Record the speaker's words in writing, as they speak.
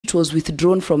it was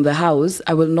withdrawn from the House.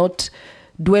 I will not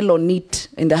dwell on it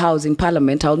in the House, in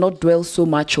Parliament. I'll not dwell so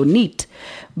much on it.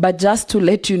 But just to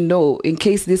let you know, in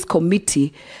case this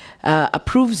committee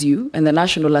approves you and the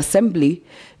National Assembly,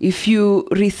 if you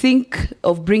rethink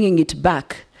of bringing it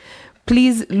back,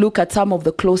 please look at some of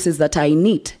the clauses that are in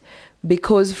it.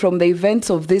 Because from the events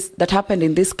of this that happened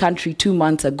in this country 2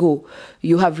 months ago,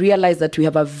 you have realized that we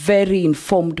have a very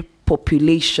informed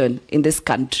population in this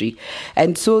country.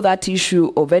 And so that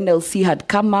issue of NLC had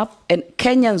come up, and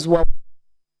Kenyans were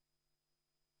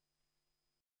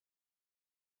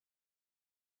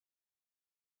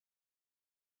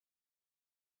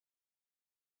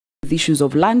issues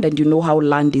of land, and you know how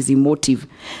land is emotive.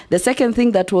 The second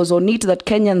thing that was on it that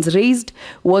Kenyans raised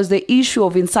was the issue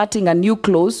of inserting a new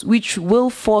clause which will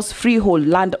force freehold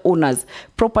land owners,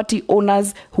 property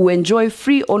owners who enjoy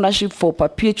free ownership for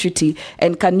perpetuity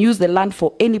and can use the land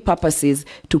for any purposes,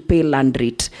 to pay land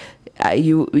rate.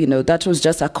 You know, that was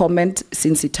just a comment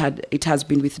since it has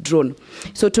been withdrawn.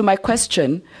 So to my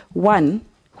question, one,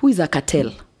 who is a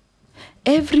cartel?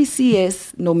 Every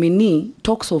CS nominee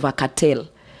talks of a cartel.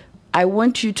 I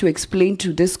want you to explain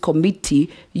to this committee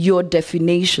your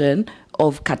definition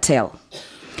of cartel.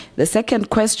 The second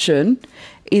question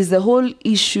is the whole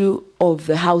issue of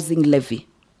the housing levy.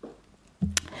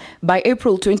 By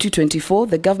April 2024,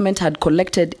 the government had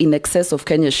collected in excess of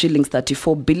Kenya shillings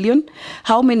 34 billion.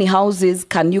 How many houses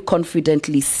can you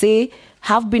confidently say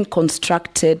have been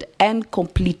constructed and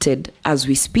completed as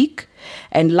we speak?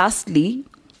 And lastly,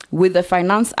 with the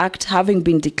Finance Act having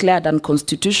been declared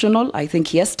unconstitutional, I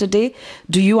think yesterday,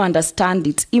 do you understand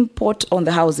its import on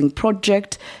the housing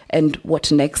project, and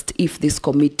what next if this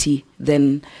committee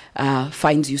then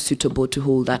finds you suitable to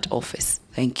hold that office?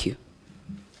 Thank you.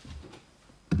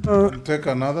 We'll take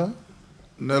another.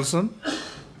 Nelson.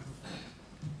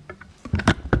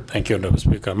 Thank you, Mr.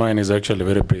 Speaker. Mine is actually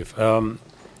very brief.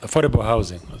 Affordable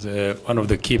housing is one of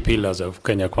the key pillars of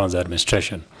Kenya Kwanza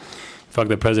administration. In fact,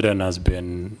 the president has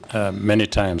been many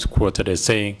times quoted as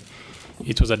saying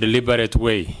it was a deliberate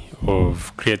way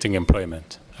of creating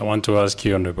employment. I want to ask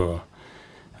you, Honorable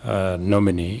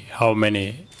nominee, how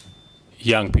many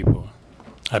young people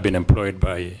have been employed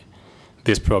by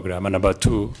this program? And number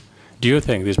two, do you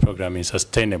think this program is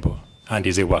sustainable, and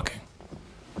is it working?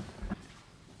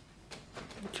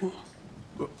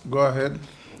 Go ahead.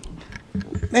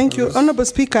 Thank you, Honorable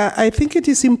Speaker. I think it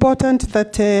is important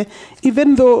that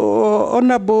even though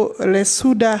Honorable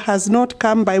Lesuda has not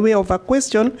come by way of a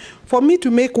question, for me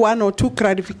to make one or two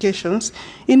clarifications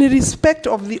in respect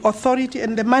of the authority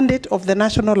and the mandate of the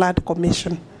National Land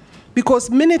Commission. Because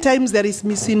many times there is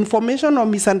misinformation or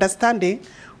misunderstanding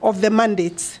of the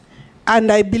mandates.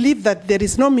 And I believe that there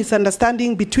is no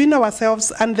misunderstanding between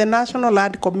ourselves and the National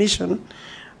Land Commission.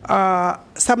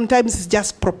 Sometimes it's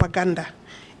just propaganda.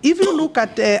 If you look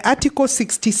at Article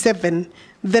 67,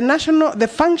 the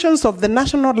functions of the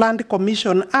National Land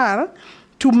Commission are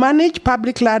to manage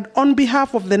public land on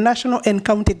behalf of the national and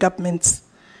county governments.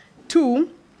 2,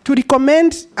 to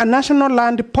recommend a national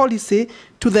land policy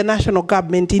to the national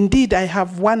government. Indeed, I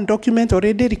have one document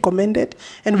already recommended,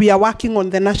 and we are working on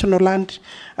the national land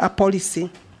policy,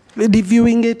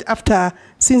 reviewing it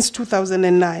since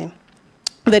 2009.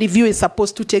 The review is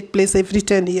supposed to take place every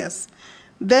 10 years.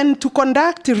 Then to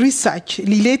conduct research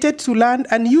related to land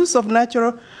and use of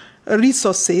natural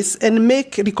resources and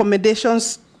make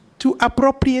recommendations to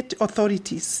appropriate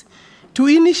authorities. To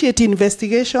initiate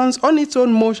investigations on its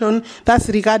own motion, that's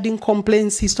regarding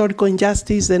complaints, historical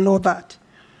injustice, and all that.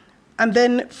 And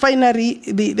then finally,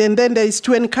 then there is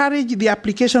to encourage the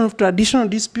application of traditional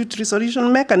dispute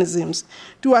resolution mechanisms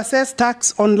to assess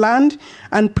tax on land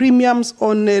and premiums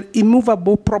on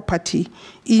immovable property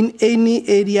in any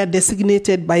area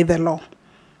designated by the law.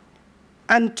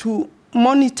 And to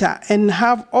monitor and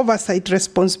have oversight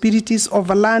responsibilities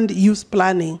over land use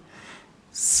planning.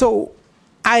 So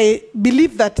I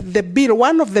believe that the bill,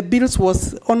 one of the bills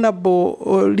was Honorable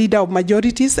Leader of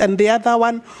Majorities, and the other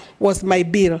one was my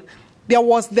bill. There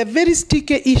was the very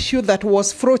sticky issue that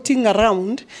was floating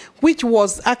around, which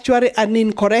was actually an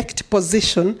incorrect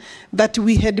position, that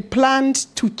we had planned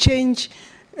to change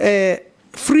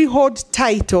freehold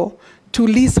title to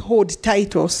leasehold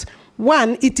titles.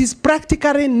 One, it is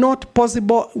practically not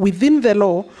possible within the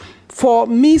law for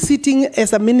me sitting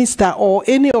as a minister or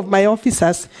any of my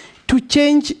officers to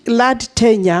change land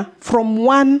tenure from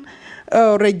one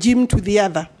regime to the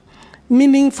other,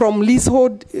 meaning from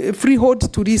leasehold,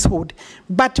 freehold to leasehold.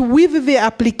 But with the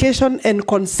application and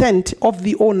consent of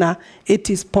the owner, it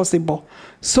is possible.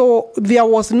 So there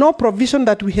was no provision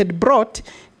that we had brought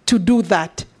to do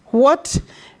that. What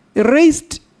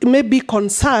raised maybe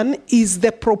concern is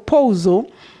the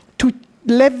proposal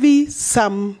levy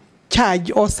some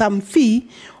charge or some fee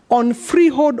on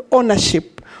freehold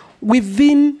ownership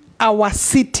within our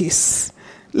cities.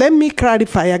 Let me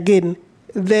clarify again.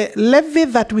 The levy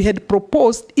that we had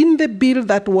proposed in the bill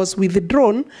that was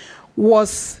withdrawn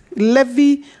was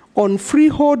levy on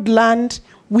freehold land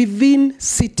within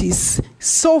cities.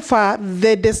 So far,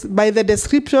 by the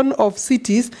description of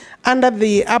cities under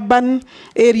the Urban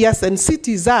Areas and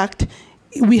Cities Act,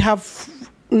 we have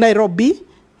Nairobi,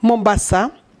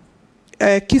 Mombasa,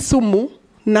 Kisumu,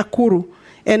 Nakuru,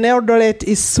 and Eldoret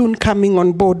is soon coming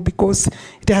on board because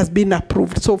it has been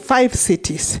approved. So 5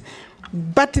 cities.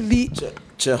 But the...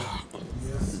 Chair,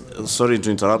 sorry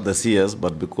to interrupt the CS,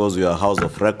 but because we are a House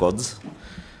of Records,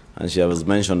 and she has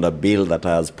mentioned a bill that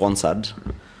I have sponsored,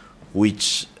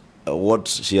 which what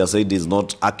she has said is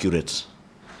not accurate.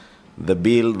 The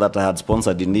bill that I had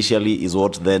sponsored initially is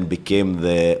what then became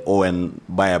the Owen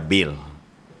Bayer bill,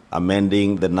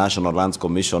 amending the National Lands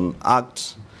Commission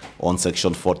Act on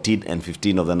Section 14 and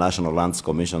 15 of the National Lands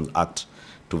Commission Act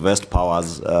to vest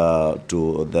powers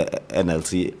to the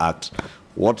NLC Act.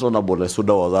 What Honorable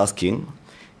Lesuda was asking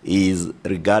is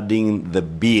regarding the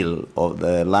bill of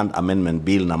the Land Amendment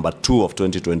Bill number 2 of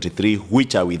 2023,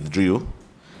 which I withdrew,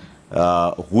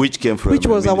 which came from which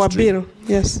was our bill,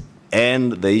 yes.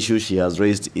 And the issue she has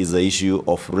raised is the issue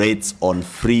of rates on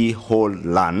freehold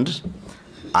land.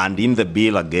 And in the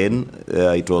bill, again,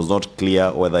 it was not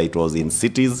clear whether it was in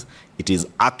cities. It is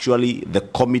actually the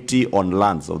Committee on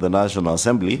Lands of the National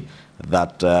Assembly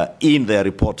that, in their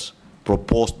report,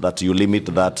 proposed that you limit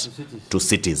that to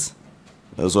cities.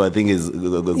 So I think it's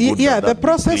good. Yeah, the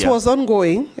process was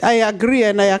ongoing. I agree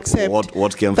and I accept.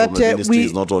 What came from the ministry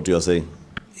is not what you are saying.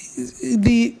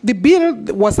 The bill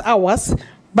was ours,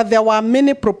 but there were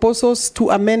many proposals to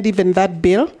amend even that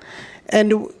bill.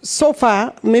 And so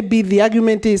far, maybe the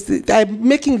argument is, I'm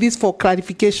making this for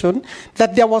clarification,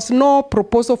 that there was no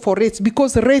proposal for rates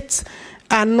because rates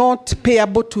are not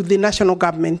payable to the national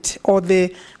government or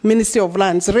the Ministry of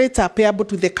Lands. Rates are payable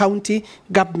to the county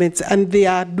governments, and they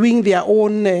are doing their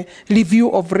own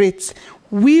review of rates.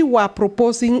 We were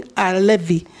proposing a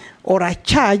levy or a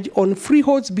charge on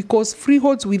freeholds because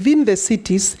freeholds within the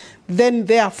cities then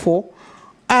therefore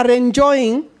are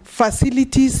enjoying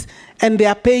facilities and they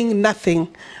are paying nothing.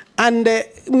 And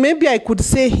maybe I could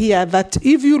say here that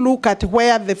if you look at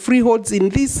where the freeholds in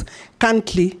this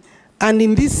country and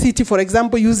in this city, for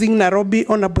example, using Nairobi,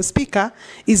 Honorable Speaker,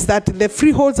 is that the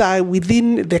freeholds are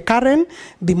within the Karen,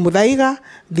 the Muthaiga,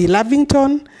 the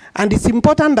Lavington, and it's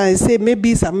important that I say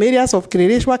maybe some areas of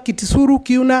Kirereshwa, Kitisuru,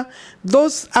 Kiuna,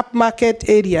 those upmarket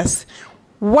areas.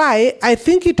 Why? I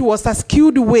think it was a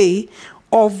skewed way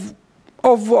of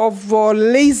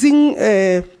raising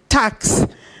tax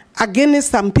against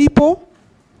some people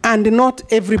and not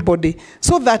everybody.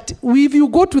 So that if you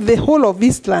go to the whole of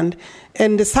Eastland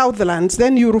and the Southlands,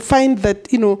 then you will find that,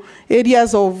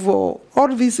 areas of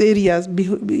all these areas,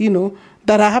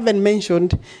 that I haven't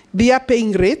mentioned, they are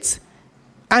paying rates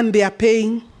and they are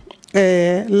paying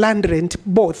land rent,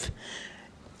 both.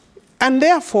 And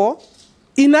therefore,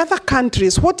 in other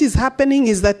countries, what is happening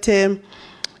is that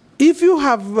if you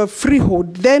have a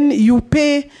freehold, then you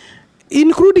pay,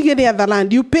 including any other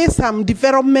land, you pay some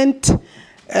development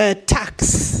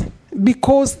tax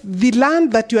because the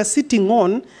land that you are sitting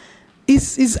on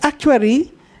is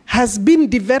actually has been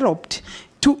developed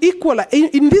to equal.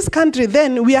 In this country,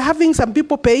 then, we are having some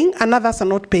people paying and others are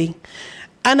not paying.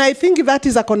 And I think that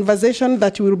is a conversation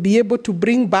that we will be able to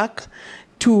bring back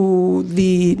to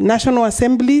the National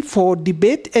Assembly for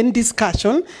debate and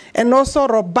discussion, and also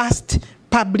robust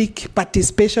public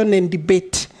participation and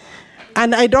debate.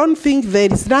 And I don't think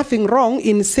there is nothing wrong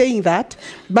in saying that,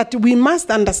 but we must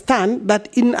understand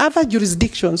that in other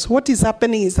jurisdictions, what is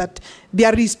happening is that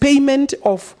there is payment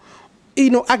of,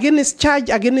 against charge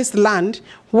against land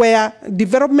where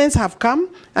developments have come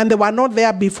and they were not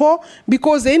there before,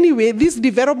 because anyway, these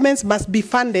developments must be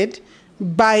funded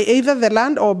by either the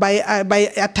land or by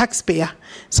a taxpayer.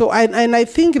 So, and I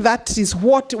think that is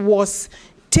what was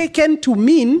taken to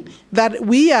mean that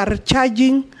we are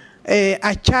charging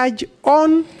a charge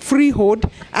on freehold,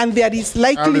 and there is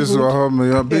likelihood. Alice Wahome,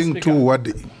 you are being too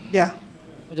wordy. Yeah.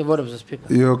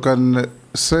 You can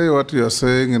say what you are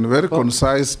saying in very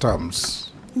concise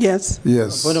terms. Yes.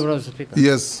 Yes.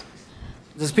 Yes.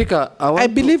 The Speaker, I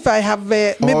believe I have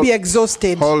maybe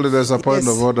exhausted. Hold, there's a point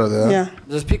of order there. Yeah.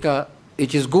 The Speaker,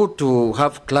 it is good to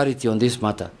have clarity on this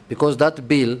matter because that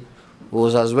bill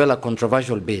was as well a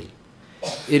controversial bill.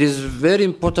 It is very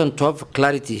important to have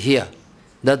clarity here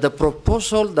that the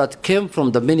proposal that came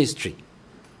from the ministry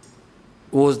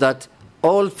was that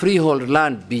all freehold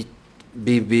land be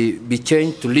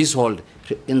changed to leasehold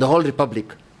in the whole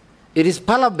republic. It is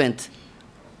Parliament,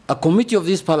 a committee of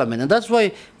this Parliament, and that's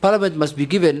why Parliament must be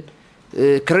given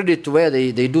credit where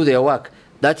they do their work.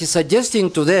 That is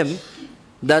suggesting to them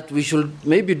that we should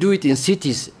maybe do it in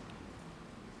cities.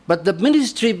 But the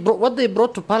ministry, what they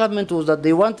brought to Parliament was that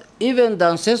they want even the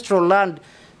ancestral land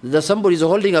that somebody is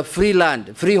holding a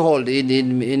freehold in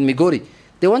Migori.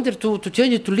 They wanted to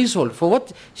change it to leasehold. For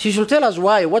what? She should tell us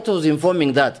why. What was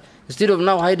informing that? Instead of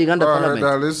now hiding under Parliament.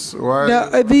 Alice,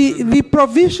 why? The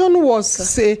provision was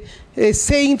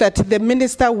saying that the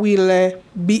minister will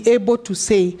be able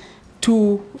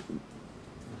to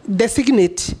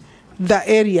designate the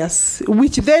areas,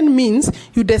 which then means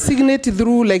you designate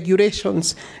through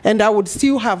regulations. And I would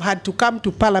still have had to come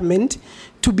to Parliament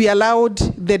to be allowed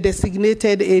the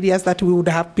designated areas that we would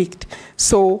have picked.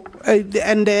 So,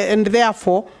 and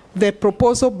therefore, the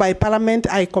proposal by Parliament,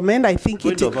 I commend. I think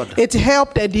it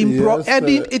helped and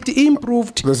it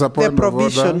improved the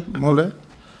provision.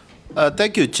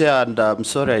 Thank you, Chair, and I'm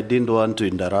sorry I didn't want to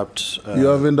interrupt. You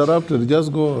have interrupted,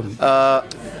 just go on.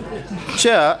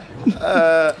 Chair,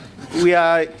 we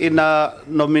are in a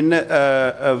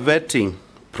vetting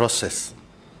process,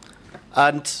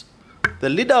 and the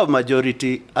leader of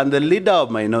majority and the leader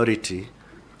of minority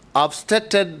have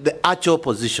stated the actual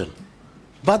position.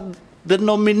 But the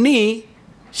nominee,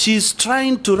 she's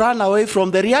trying to run away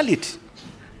from the reality.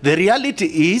 The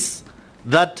reality is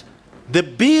that the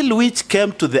bill which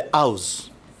came to the House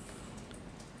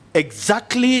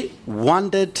exactly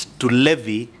wanted to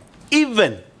levy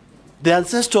even the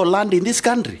ancestral land in this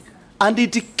country. And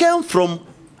it came from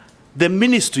the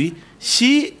ministry.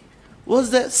 She was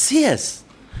the CS.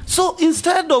 So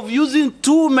instead of using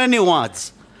too many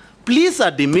words, please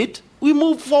admit we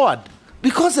move forward.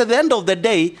 Because at the end of the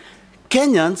day,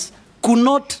 Kenyans could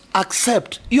not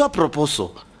accept your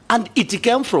proposal. And it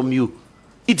came from you.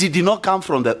 It did not come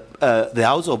from the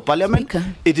House of Parliament. Speaker.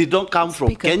 It did not come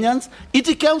from Kenyans.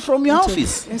 It came from your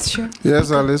office. Yes, sure.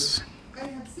 Yes, Alice.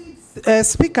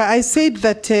 Speaker, I said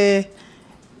that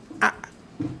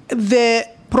the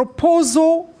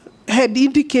proposal had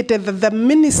indicated that the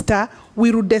minister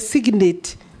will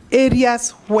designate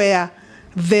areas where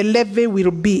the levy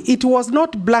will be. It was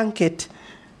not blanket,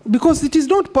 because it is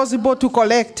not possible to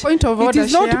collect. Point of order, it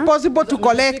is not possible to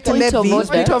collect levy in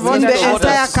the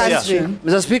entire country. Yeah.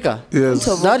 Mr. Speaker, yes.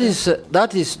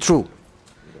 That is true.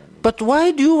 But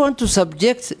why do you want to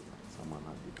subject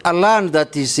a land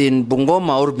that is in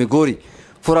Bungoma or Migori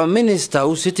for a minister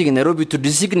who's sitting in Nairobi to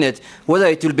designate whether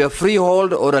it will be a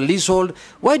freehold or a leasehold?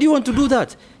 Why do you want to do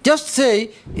that? Just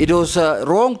say it was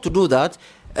wrong to do that,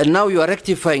 and now you are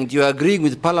rectifying, you are agreeing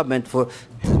with Parliament for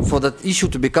that issue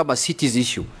to become a city's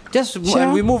issue. Just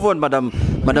and we move on, Madam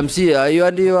C. You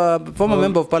are a former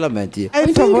member of Parliament here. I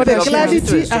think the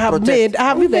clarity I have made, I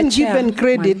have even given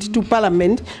credit to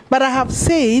Parliament, but I have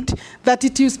said that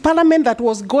it is Parliament that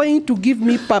was going to give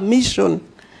me permission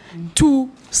to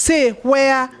say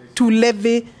where to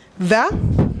levy the.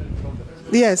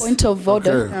 Yes. Point of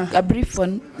order. Okay. A brief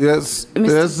one. Yes.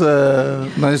 Yes,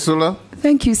 Naisula.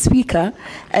 Thank you, Speaker.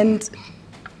 And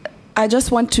I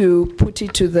just want to put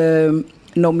it to the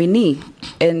nominee,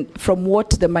 and from what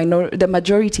the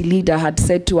majority leader had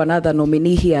said to another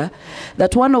nominee here,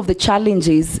 that one of the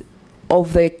challenges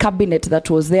of the cabinet that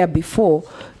was there before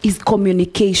is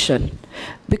communication.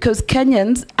 Because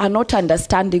Kenyans are not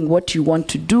understanding what you want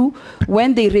to do.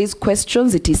 When they raise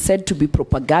questions, it is said to be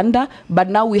propaganda, but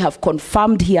now we have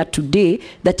confirmed here today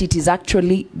that it is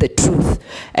actually the truth.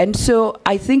 And so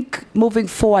I think moving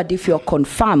forward, if you're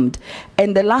confirmed,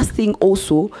 and the last thing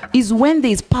also is when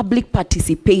there is public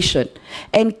participation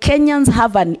and Kenyans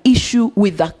have an issue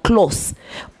with a clause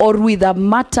or with a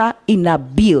matter in a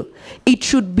bill, it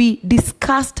should be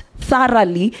discussed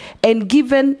thoroughly and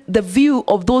given the view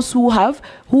of those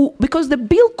because the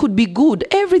bill could be good,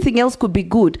 everything else could be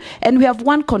good, and we have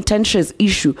one contentious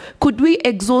issue. Could we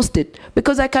exhaust it?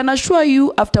 Because I can assure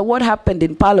you, after what happened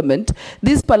in Parliament,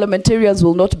 these parliamentarians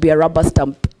will not be a rubber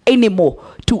stamp anymore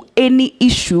to any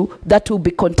issue that will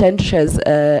be contentious,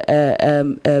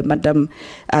 Madam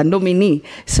Nominee.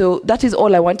 So that is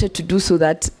all I wanted to do, so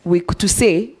that we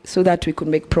could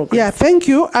make progress. Yeah, thank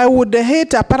you. I would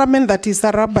hate a Parliament that is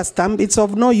a rubber stamp. It's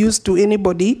of no use to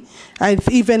anybody, and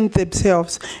even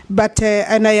themselves. But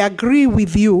and I agree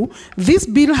with you. This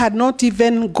bill had not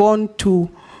even gone to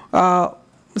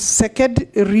second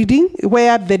reading,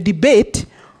 where the debate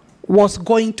was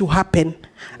going to happen.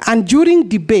 And during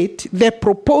debate, the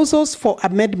proposals for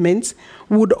amendments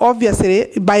would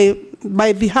obviously, by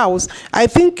the House, I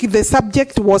think the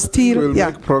subject was still... We'll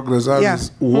make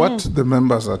progress. What the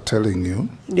members are telling you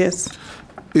is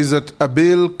that a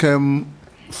bill came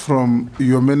from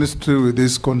your ministry with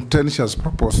these contentious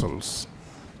proposals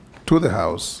to the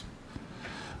House,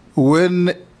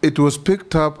 when it was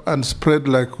picked up and spread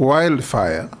like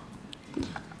wildfire,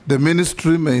 the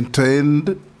ministry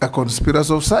maintained a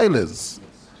conspiracy of silence.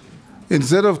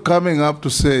 Instead of coming up to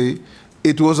say,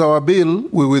 it was our bill,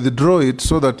 we withdraw it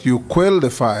so that you quell the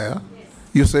fire,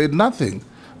 you said nothing.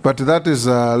 But that is,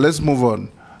 let's move on.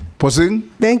 Posing?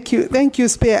 Thank you,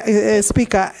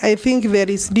 Speaker. I think there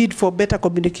is need for better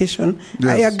communication. Yes.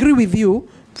 I agree with you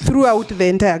throughout the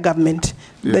entire government,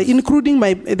 yes. Including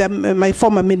my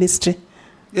former ministry.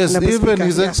 Yes, even Speaker,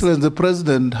 His Excellency the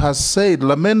President has said,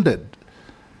 lamented,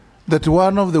 that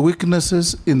one of the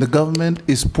weaknesses in the government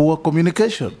is poor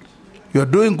communication. You are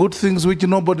doing good things which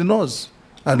nobody knows.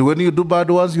 And when you do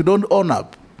bad ones, you don't own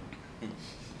up.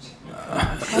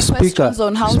 Questions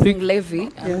on housing levy.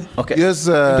 Yeah. Okay. Yes,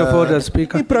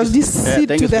 Speaker. Proceed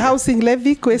to the housing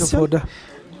levy question.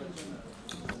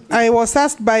 I was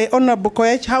asked by Honorable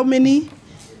Koech how many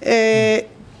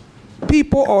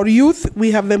people or youth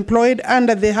we have employed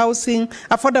under the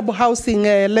affordable housing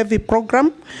levy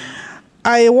program.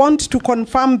 I want to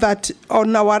confirm that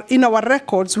in our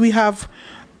records we have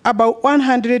about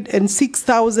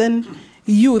 106,000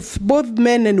 youth, both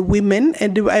men and women,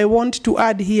 and I want to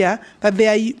add here that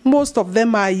most of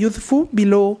them are youthful,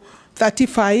 below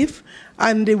 35,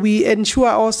 and we ensure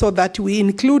also that we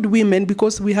include women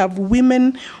because we have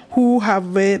women who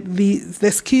have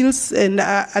the skills and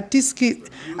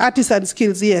artisan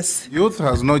skills, yes. Youth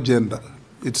has no gender.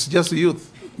 It's just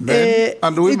youth. Men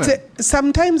and women.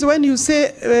 Sometimes when you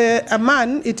say a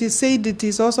man, it is said it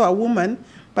is also a woman,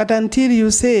 but until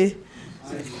you say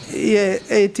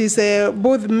it is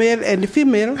both male and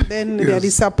female, then yes. There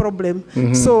is a problem.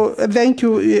 Mm-hmm. So thank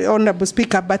you, Honorable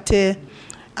Speaker, but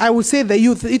I would say the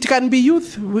youth, it can be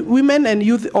youth, women and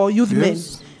youth, or youth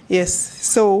yes. Men. Yes,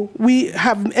 so we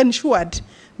have ensured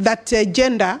that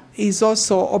gender is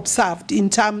also observed in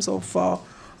terms of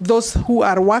those who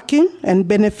are working and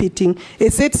benefiting.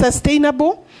 Is it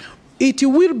sustainable? It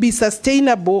will be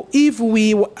sustainable if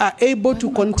we are able to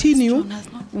continue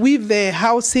with the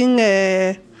housing,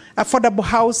 affordable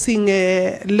housing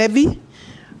levy.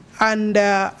 And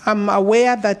I'm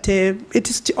aware that it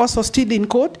is also still in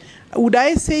court. Would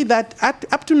I say that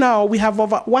up to now we have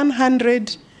over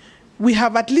 100, we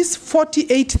have at least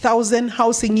 48,000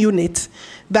 housing units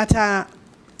that are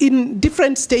in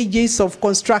different stages of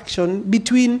construction,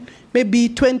 between maybe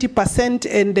 20%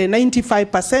 and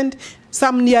 95%,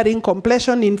 some nearing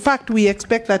completion. In fact, we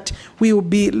expect that we will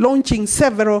be launching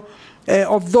several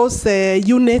of those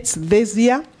units this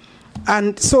year.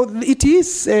 And so it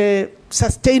is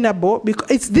sustainable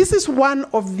because this is one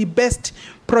of the best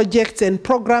projects and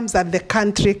programs that the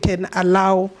country can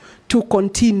allow to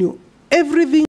continue. Everything